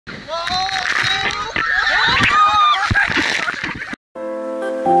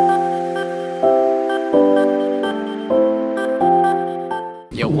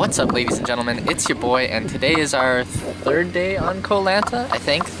What's up, ladies and gentlemen? It's your boy, and today is our third day on Koh Lanta, I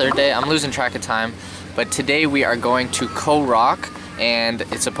think. Third day. I'm losing track of time. But today we are going to Koh Rock, and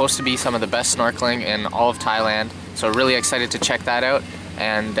it's supposed to be some of the best snorkeling in all of Thailand. So really excited to check that out.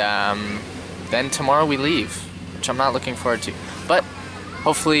 And then tomorrow we leave, which I'm not looking forward to. But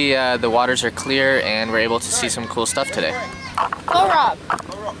hopefully the waters are clear and we're able to see some cool stuff today. Koh Rock.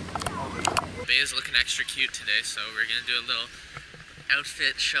 Bay is looking extra cute today, so we're gonna do a little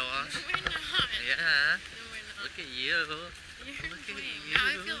outfit show off. No, we're not. Yeah. No, we're not. Look at you. Look at you. Now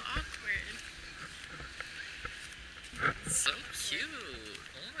I feel awkward. So cute.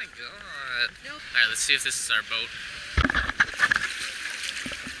 Oh my god. Nope. Alright, let's see if this is our boat.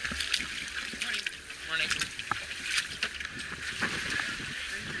 Morning. Morning.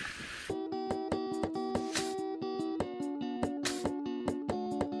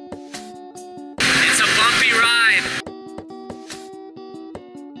 It's a bumpy ride.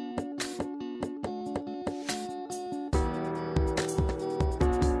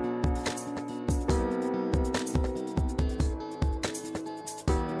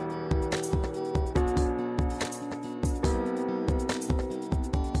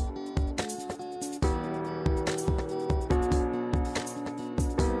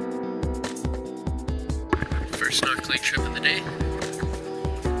 First snorkeling trip of the day.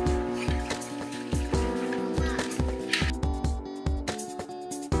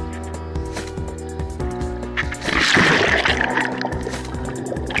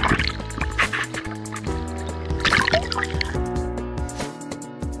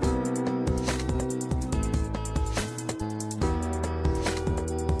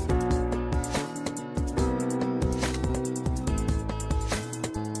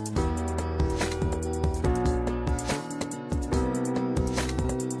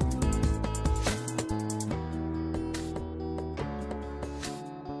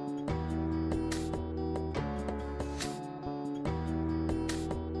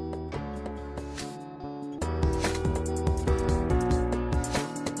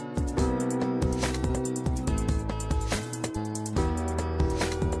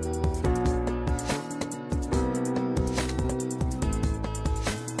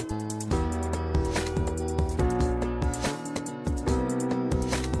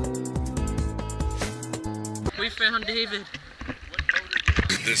 We found David.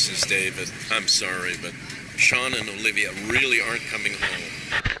 This is David. I'm sorry, but Sean and Olivia really aren't coming home.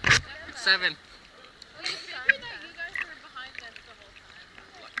 7. Are you sure that you guys were behind us the whole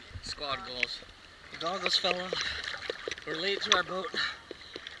time? Squad goals. The goggles fell off. We're late to our boat,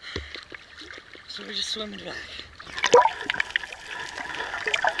 so we're just swimming back.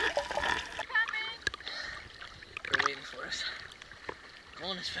 They're waiting for us.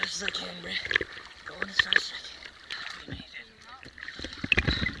 Going as fast as I can, Bray. Going as fast as I can. We made it.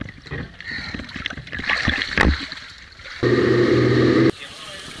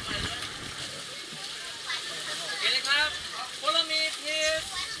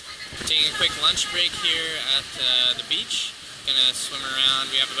 Taking a quick lunch break here at the beach. Gonna swim around.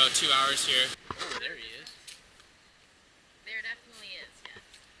 We have about 2 hours here. Oh, there he is. There definitely is, yes.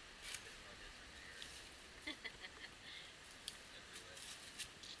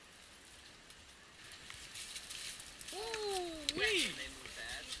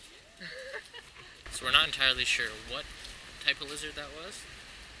 So we're not entirely sure what type of lizard that was.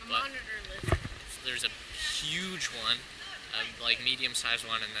 A monitor lizard. There's a huge one, a like medium-sized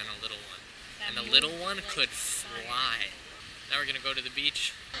one, and then a little one. And the little one could fly. Now we're gonna go to the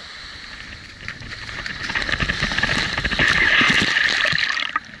beach.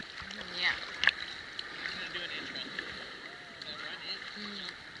 Yeah. I'm gonna do an intro.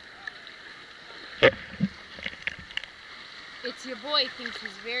 It's your boy thinks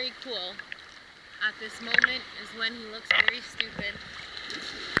he's very cool. At this moment is when he looks very stupid.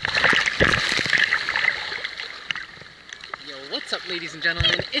 Yo, what's up, ladies and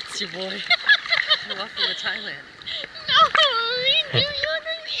gentlemen? It's your boy. Welcome to Thailand. No, you look like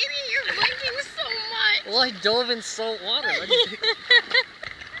an idiot. You're blinking so much. Well, I dove in salt water. What do you think?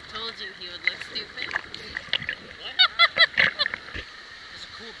 Told you he would look stupid. What? There's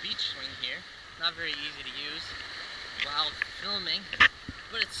a cool beach swing here. Not very easy to use while filming,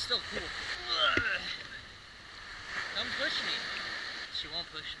 but it's still cool. Come push me. She won't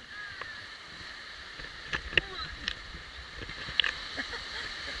push me.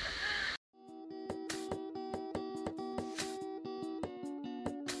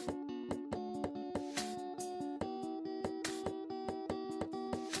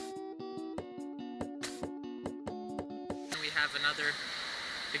 We have another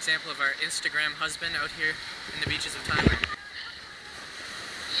example of our Instagram husband out here in the beaches of Thailand.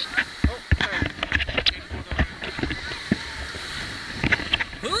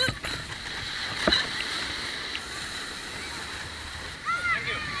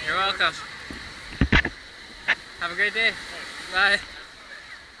 welcome. Have a great day. Bye.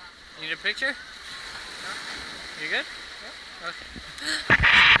 You need a picture? You good? Yeah. Okay.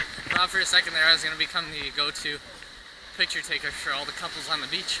 Thought for a second there I was going to become the go-to picture taker for all the couples on the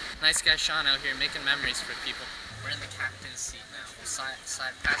beach. Nice guy Sean out here making memories for people. We're in the captain's seat now.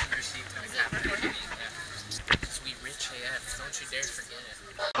 Side passenger seat to the captain's seat. Yeah. Because we rich AF. Don't you dare forget it.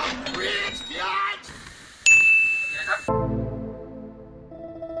 Rich, yeah.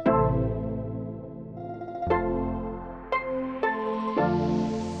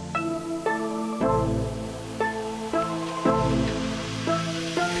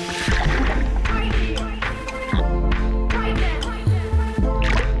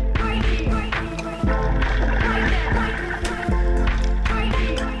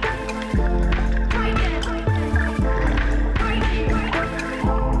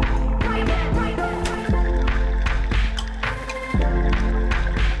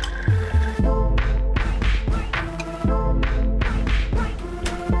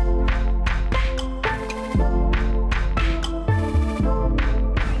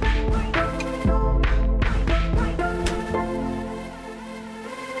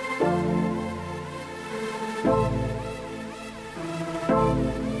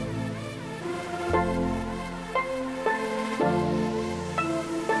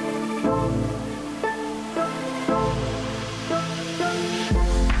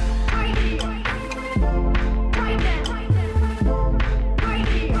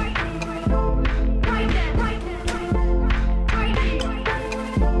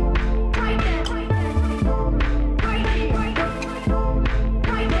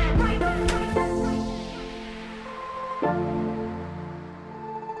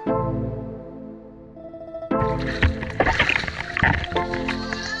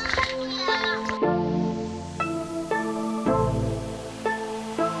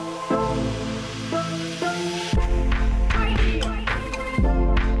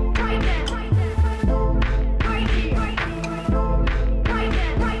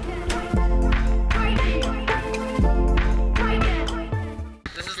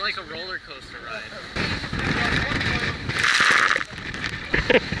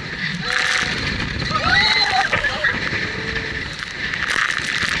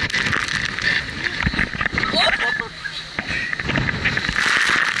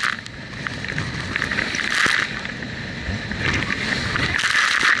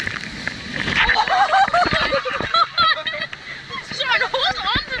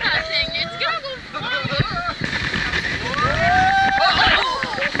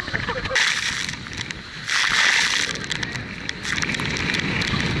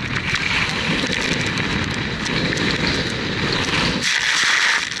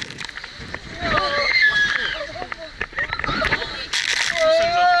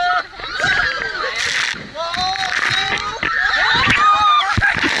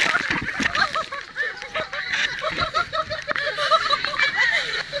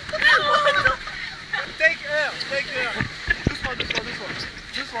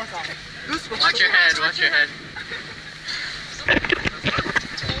 Watch your head, watch your head.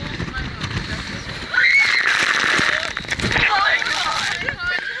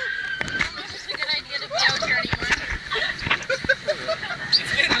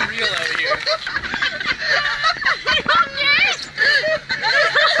 It's getting real out here.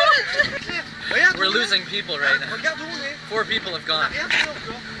 We're losing people right now. 4 people have gone.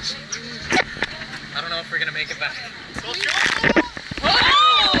 I don't know if we're gonna make it back.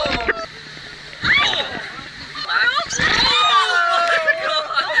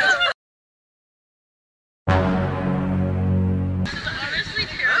 Honestly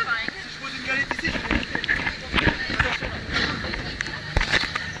terrifying.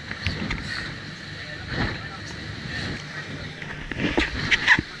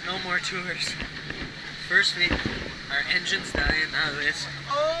 No more tours. First week, our engine's dying, now this.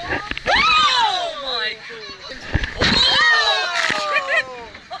 Oh my god!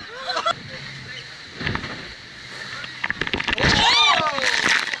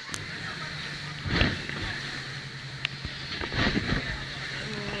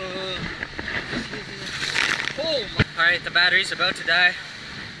 Alright, the battery's about to die.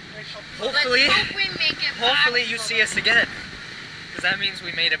 Hopefully, Let's hope we make it back. hopefully you see us again. Because that means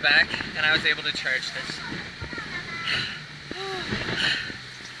we made it back and I was able to charge this.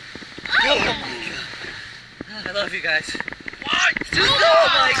 Oh my god. I love you guys. Oh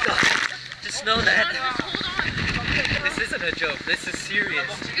my god. Just know that this isn't a joke. This is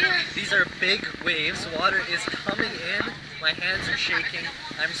serious. These are big waves. Water is coming in. My hands are shaking.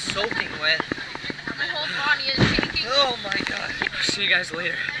 I'm soaking wet. My whole body is shaking. Oh my god. See you guys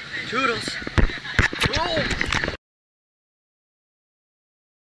later. Toodles.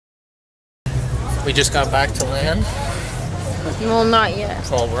 We just got back to land. Well, not yet.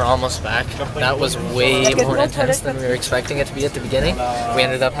 Well, we're almost back. That was way more intense than we were expecting it to be at the beginning. We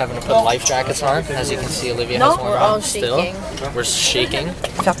ended up having to put life jackets on. As you can see, Olivia has one we're on all still. shaking. We're shaking.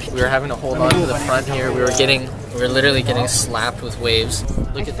 We were having to hold on to the front here. We were literally getting slapped with waves.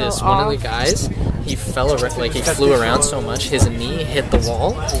 Look at this. One of the guys, he fell around, like he flew around so much, his knee hit the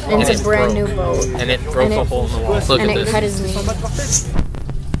wall. And it's a brand new boat. And it broke a hole in the wall. Look and at it this. cut his knee.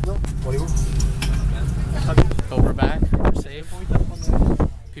 But we're back. We're safe.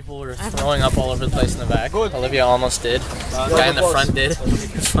 People were throwing up all over the place in the back. Olivia almost did. The guy in the front did.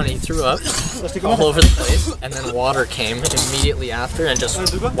 It's funny, he threw up all over the place, and then water came immediately after and just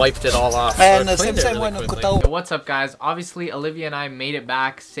wiped it all off. So it cleaned it really quickly. What's up, guys? Obviously, Olivia and I made it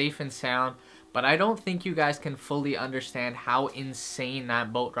back safe and sound, but I don't think you guys can fully understand how insane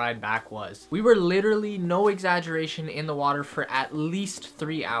that boat ride back was. We were literally, no exaggeration, in the water for at least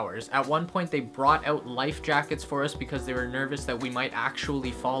 3 hours. At one point, they brought out life jackets for us because they were nervous that we might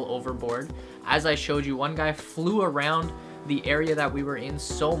actually fall overboard. As I showed you, one guy flew around the area that we were in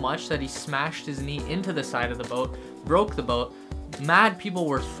so much that he smashed his knee into the side of the boat, broke the boat. Mad people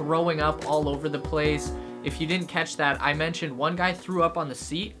were throwing up all over the place. If you didn't catch that, I mentioned one guy threw up on the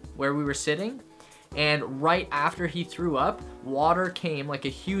seat where we were sitting, and right after he threw up, water came, like a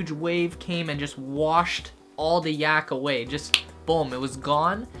huge wave came and just washed all the yak away. Just boom, it was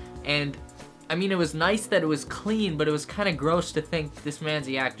gone. And I mean, it was nice that it was clean, but it was kind of gross to think this man's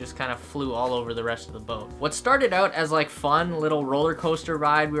yak just kind of flew all over the rest of the boat. What started out as like fun little roller coaster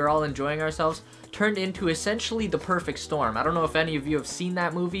ride, we were all enjoying ourselves, turned into essentially the perfect storm. I don't know if any of you have seen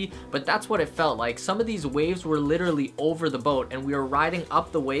that movie, but that's what it felt like. Some of these waves were literally over the boat, and we were riding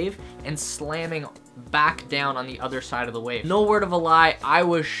up the wave and slamming back down on the other side of the wave. No word of a lie, I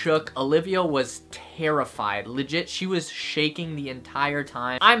was shook. Olivia was terrified. Legit, she was shaking the entire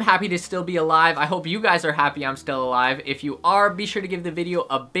time. I'm happy to still be alive. I hope you guys are happy I'm still alive. If you are, be sure to give the video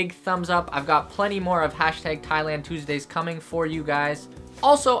a big thumbs up. I've got plenty more of #Thailand Tuesdays coming for you guys.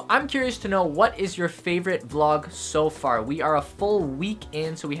 Also, I'm curious to know, what is your favorite vlog so far? We are a full week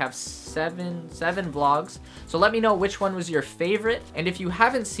in, so we have seven vlogs. So let me know which one was your favorite. And if you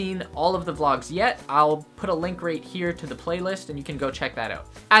haven't seen all of the vlogs yet, I'll put a link right here to the playlist and you can go check that out.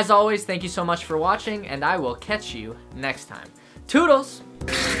 As always, thank you so much for watching, and I will catch you next time. Toodles!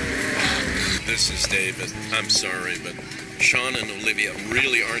 This is David. I'm sorry, but Sean and Olivia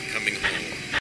really aren't coming home.